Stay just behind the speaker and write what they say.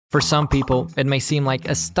For some people, it may seem like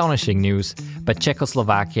astonishing news, but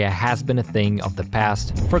Czechoslovakia has been a thing of the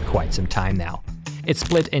past for quite some time now. It's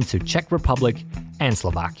split into Czech Republic and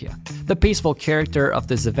Slovakia. The peaceful character of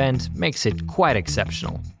this event makes it quite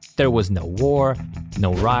exceptional. There was no war,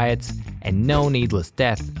 no riots, and no needless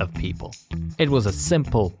death of people. It was a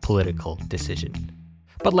simple political decision.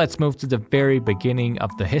 But let's move to the very beginning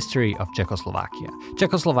of the history of Czechoslovakia.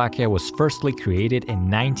 Czechoslovakia was firstly created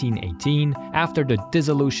in 1918 after the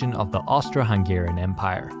dissolution of the Austro-Hungarian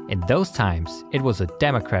Empire. In those times, it was a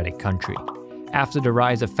democratic country. After the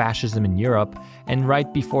rise of fascism in Europe and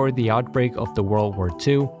right before the outbreak of the World War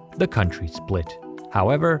II, the country split.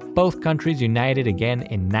 However, both countries united again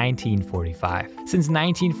in 1945. Since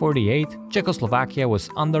 1948, Czechoslovakia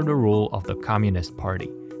was under the rule of the Communist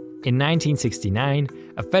Party. In 1969,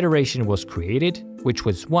 a federation was created, which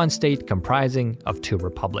was one state comprising of two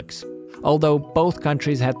republics. Although both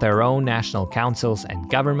countries had their own national councils and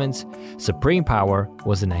governments, supreme power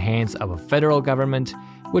was in the hands of a federal government,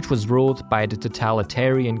 which was ruled by the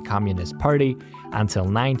totalitarian Communist Party until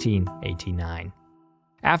 1989.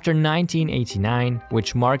 After 1989,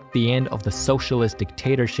 which marked the end of the socialist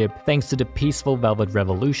dictatorship thanks to the peaceful Velvet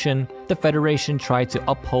Revolution, the federation tried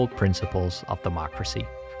to uphold principles of democracy.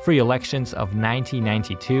 Free elections of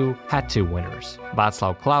 1992 had two winners,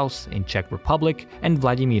 Václav Klaus in Czech Republic and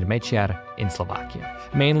Vladimír Mečiar in Slovakia.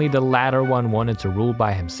 Mainly the latter one wanted to rule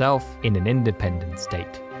by himself in an independent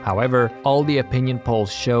state. However, all the opinion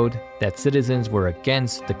polls showed that citizens were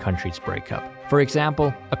against the country's breakup. For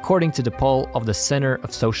example, according to the poll of the Center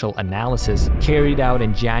of Social Analysis carried out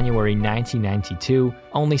in January 1992,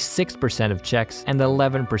 only 6% of Czechs and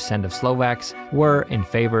 11% of Slovaks were in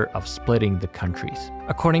favor of splitting the countries.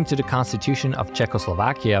 According to the Constitution of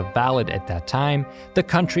Czechoslovakia, valid at that time, the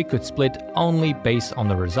country could split only based on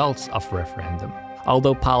the results of referendum.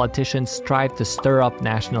 Although politicians strive to stir up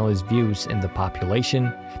nationalist views in the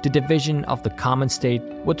population, the division of the common state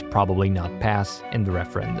would probably not pass in the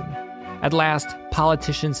referendum. At last,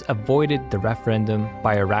 politicians avoided the referendum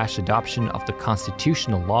by a rash adoption of the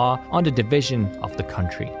constitutional law on the division of the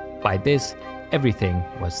country. By this, everything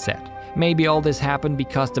was set. Maybe all this happened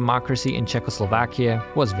because democracy in Czechoslovakia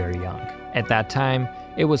was very young. At that time,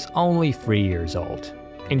 it was only 3 years old.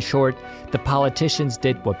 In short, the politicians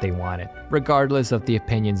did what they wanted, regardless of the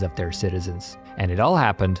opinions of their citizens. And it all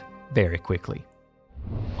happened very quickly.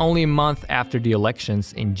 Only a month after the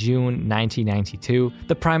elections in June 1992,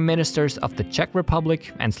 the prime ministers of the Czech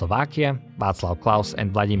Republic and Slovakia, Václav Klaus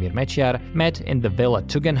and Vladimír Mečiar, met in the Villa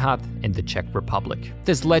Tugendhat in the Czech Republic.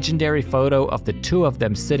 This legendary photo of the two of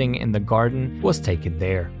them sitting in the garden was taken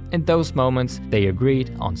there. In those moments, they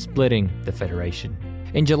agreed on splitting the federation.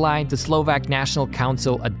 In July, the Slovak National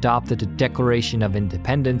Council adopted the Declaration of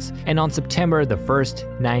Independence, and on September 1st,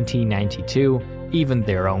 1992, even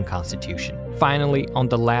their own constitution. Finally, on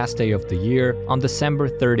the last day of the year, on December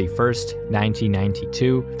 31st,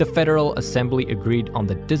 1992, the Federal Assembly agreed on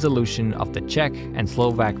the dissolution of the Czech and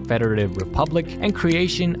Slovak Federative Republic and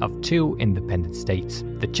creation of two independent states,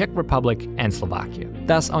 the Czech Republic and Slovakia.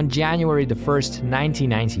 Thus, on January 1st,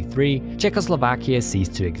 1993, Czechoslovakia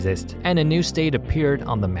ceased to exist, and a new state appeared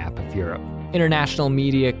on the map of Europe. International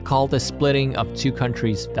media called the splitting of two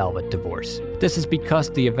countries Velvet Divorce. This is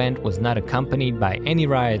because the event was not accompanied by any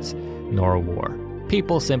riots nor a war.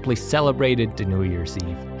 People simply celebrated the New Year's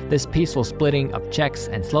Eve. This peaceful splitting of Czechs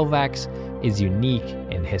and Slovaks is unique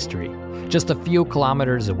in history. Just a few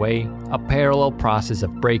kilometers away, a parallel process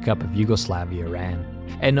of breakup of Yugoslavia ran.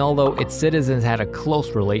 And although its citizens had a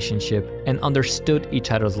close relationship and understood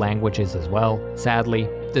each other's languages as well, sadly,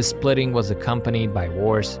 this splitting was accompanied by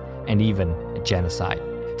wars and even a genocide.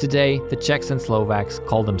 Today, the Czechs and Slovaks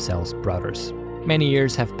call themselves brothers. Many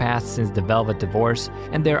years have passed since the Velvet Divorce,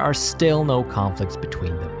 and there are still no conflicts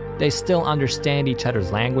between them. They still understand each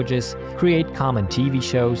other's languages, create common TV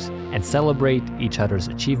shows, and celebrate each other's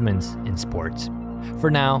achievements in sports. For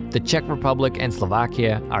now, the Czech Republic and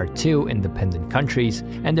Slovakia are two independent countries,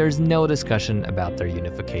 and there is no discussion about their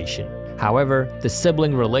unification. However, the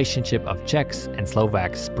sibling relationship of Czechs and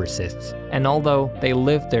Slovaks persists, and although they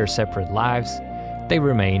live their separate lives, they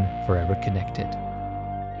remain forever connected.